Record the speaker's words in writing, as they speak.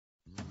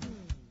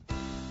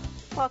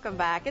Welcome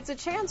back. It's a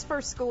chance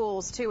for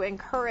schools to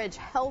encourage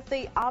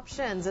healthy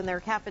options in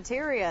their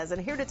cafeterias.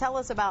 And here to tell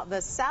us about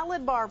the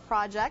Salad Bar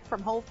Project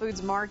from Whole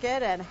Foods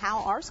Market and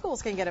how our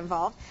schools can get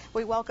involved,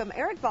 we welcome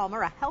Eric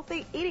Balmer, a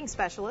healthy eating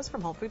specialist from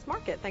Whole Foods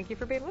Market. Thank you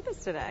for being with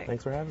us today.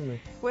 Thanks for having me.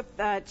 With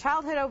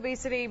childhood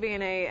obesity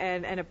being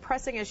a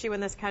pressing issue in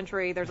this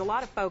country, there's a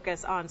lot of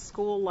focus on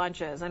school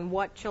lunches and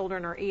what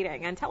children are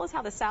eating. And tell us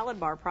how the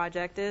Salad Bar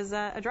Project is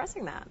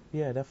addressing that.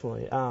 Yeah,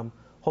 definitely.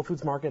 Whole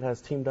Foods Market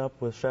has teamed up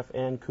with Chef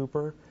Ann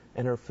Cooper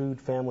and her Food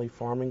Family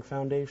Farming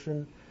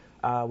Foundation.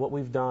 What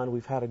we've done,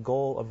 we've had a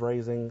goal of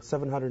raising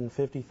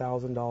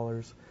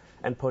 $750,000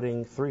 and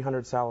putting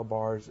 300 salad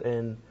bars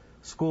in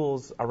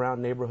schools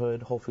around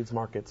neighborhood Whole Foods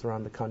Markets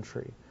around the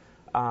country.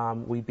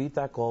 We beat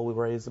that goal. We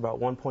raised about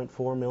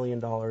 $1.4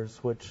 million,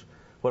 which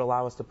would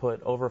allow us to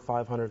put over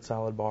 500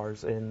 salad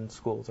bars in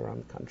schools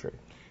around the country.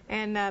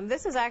 And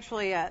this is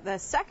actually the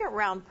second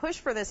round push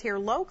for this here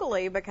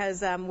locally,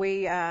 because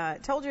we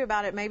told you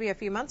about it maybe a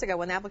few months ago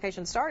when the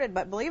application started,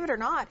 but believe it or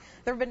not,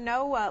 there have been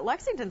no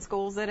Lexington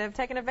schools that have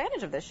taken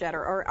advantage of this yet,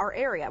 or our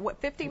area. What,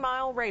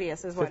 50-mile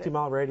radius is what?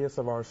 50-mile radius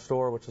of our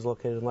store, which is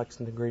located in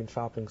Lexington Green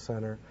Shopping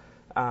Center.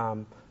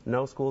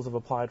 No schools have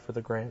applied for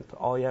the grant.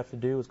 All you have to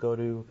do is go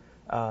to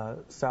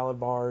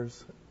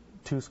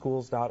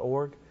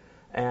saladbars2schools.org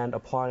and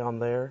apply on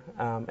there.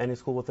 Any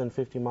school within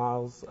 50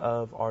 miles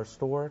of our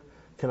store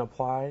can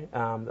apply.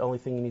 The only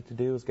thing you need to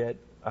do is get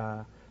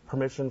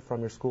permission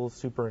from your school's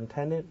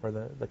superintendent or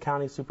the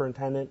county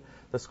superintendent,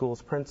 the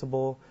school's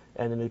principal,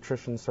 and the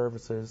nutrition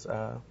services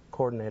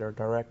coordinator,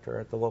 director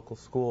at the local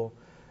school,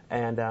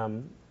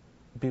 and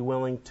be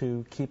willing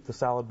to keep the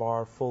salad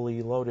bar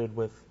fully loaded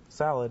with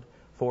salad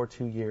for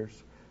 2 years,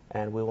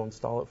 and we will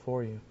install it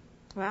for you.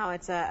 Wow,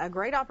 it's a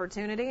great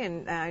opportunity,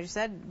 and as you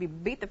said, we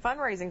beat the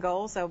fundraising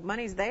goal, so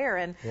money's there.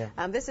 And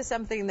this is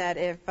something that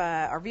if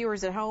our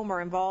viewers at home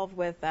are involved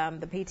with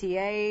the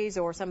PTAs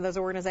or some of those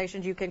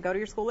organizations, you can go to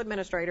your school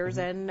administrators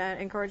and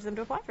encourage them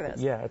to apply for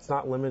this. Yeah, it's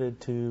not limited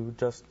to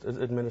just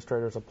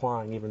administrators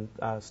applying. Even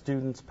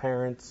students,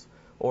 parents,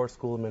 or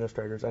school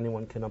administrators,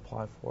 anyone can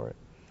apply for it.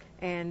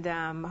 And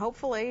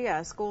hopefully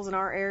schools in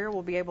our area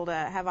will be able to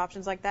have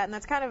options like that. And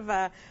that's kind of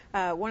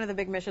one of the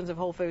big missions of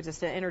Whole Foods, is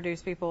to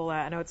introduce people.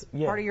 I know it's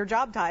part of your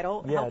job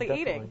title, healthy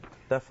eating.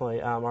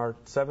 Definitely. Our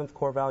 7th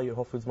core value at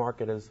Whole Foods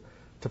Market is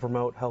to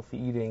promote healthy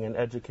eating and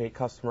educate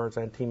customers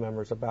and team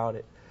members about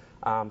it.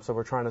 So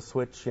we're trying to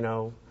switch,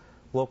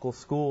 local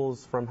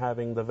schools from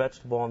having the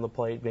vegetable on the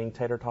plate being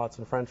tater tots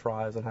and french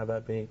fries, and have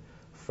that be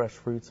fresh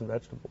fruits and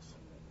vegetables.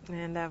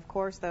 And, of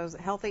course, those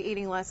healthy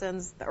eating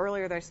lessons, the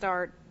earlier they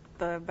start,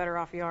 the better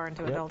off you are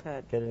into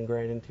adulthood. Get it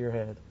ingrained into your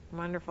head.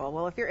 Wonderful.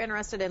 Well, if you're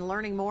interested in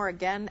learning more,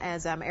 again,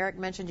 as Eric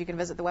mentioned, you can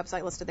visit the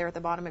website listed there at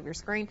the bottom of your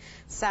screen,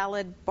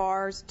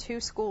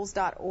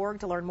 saladbars2schools.org,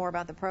 to learn more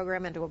about the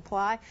program and to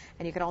apply.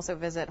 And you can also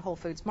visit Whole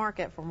Foods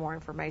Market for more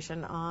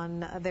information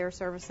on their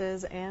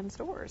services and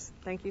stores.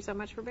 Thank you so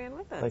much for being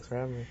with us. Thanks for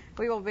having me.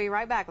 We will be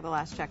right back with the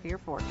last check of your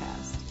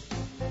forecast.